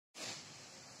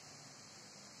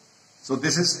So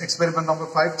this is experiment number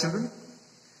 5, children.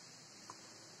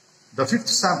 The 5th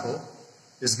sample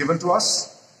is given to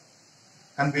us,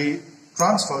 and we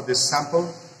transfer this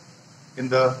sample in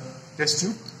the test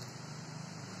tube.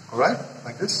 Alright,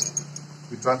 like this.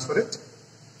 We transfer it.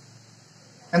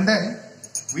 And then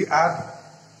we add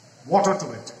water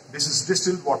to it. This is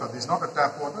distilled water. This is not a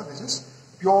tap water. This is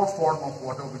pure form of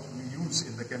water which we use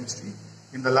in the chemistry,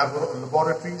 in the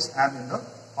laboratories and in the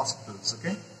hospitals.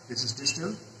 Okay, this is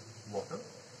distilled water.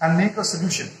 And make a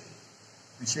solution.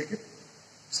 We shake it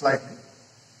slightly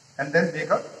and then make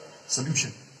a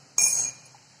solution.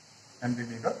 And we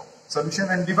make a solution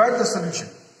and divide the solution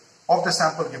of the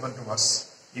sample given to us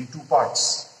in 2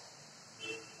 parts.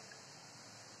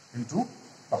 In 2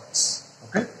 parts.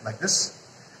 Okay, like this.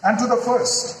 And to the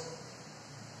first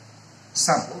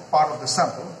sample, part of the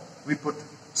sample, we put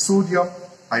sodium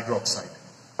hydroxide.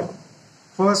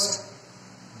 First,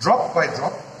 drop by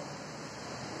drop,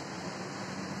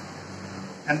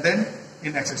 and then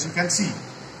in excess. You can see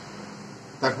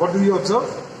that what do you observe?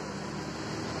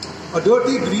 A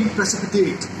dirty green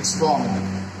precipitate is formed,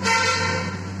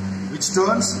 which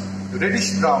turns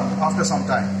reddish brown after some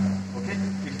time. Okay,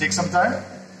 it will take some time,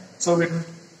 so it will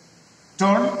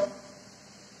turn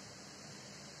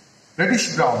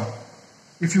reddish brown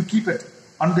if you keep it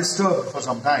undisturbed for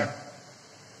some time.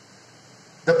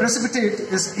 The precipitate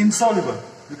is insoluble.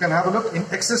 You can have a look in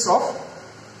excess of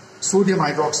sodium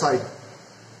hydroxide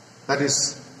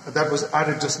that was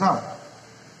added just now.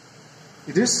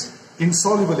 It is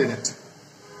insoluble in it.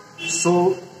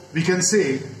 So we can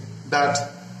say that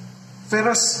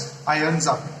ferrous ions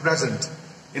are present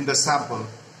in the sample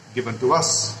given to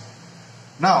us.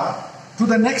 Now, to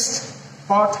the next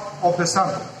part of the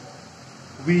sample,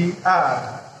 we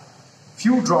add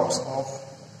few drops of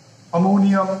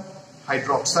ammonium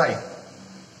hydroxide.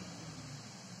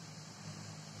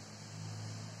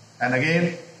 And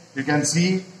again, you can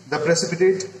see the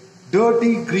precipitate,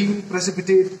 dirty green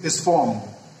precipitate is formed.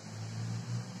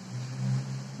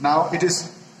 Now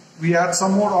we add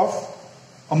some more of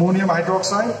ammonium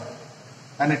hydroxide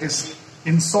and it is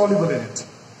insoluble in it.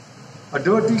 A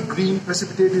dirty green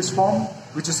precipitate is formed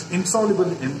which is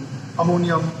insoluble in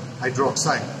ammonium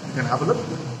hydroxide. You can have a look.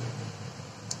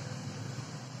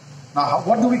 Now,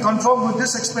 what do we confirm with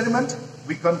this experiment?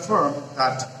 We confirm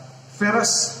that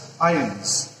ferrous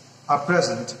ions are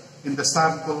present in the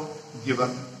sample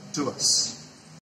given to us.